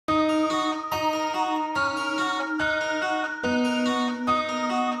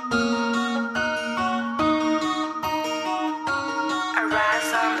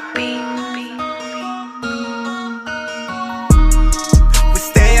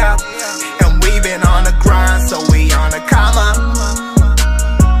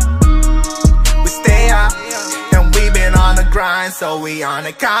so we on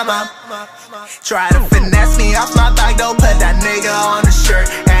the come up. Try to finesse me off my back, don't put that nigga on the shirt.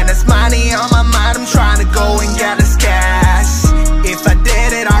 And it's money on my mind, I'm trying to go and get this cash. If I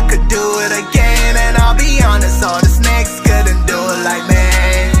did it, I could do it again. And I'll be honest, all these niggas couldn't do it like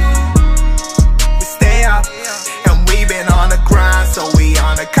me. We stay up, and we been on the grind, so we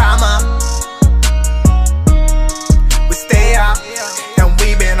on the come up. We stay up, and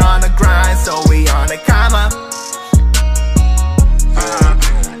we been on the grind, so we on the come up.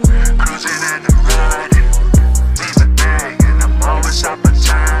 Cruising and I'm riding, leave a bag and I'm always up on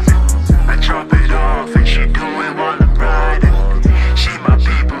time. I drop it off and she do it while I'm riding. She my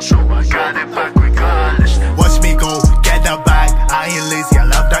people, so I got it back regardless. Watch me go, get the bag, I ain't lazy, I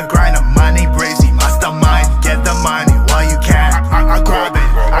love that grind. I'm money crazy, mastermind, get the money while you can. I grab it,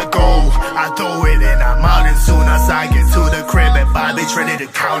 I go, I throw it and I'm out. As soon as I get to the crib and my bitch ready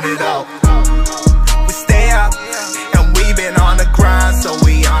to count it out. We stay up, and we been on the grind, so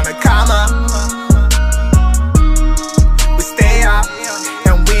we on the come up. We stay up,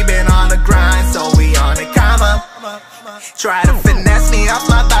 and we been on the grind, so we on the come up. Try to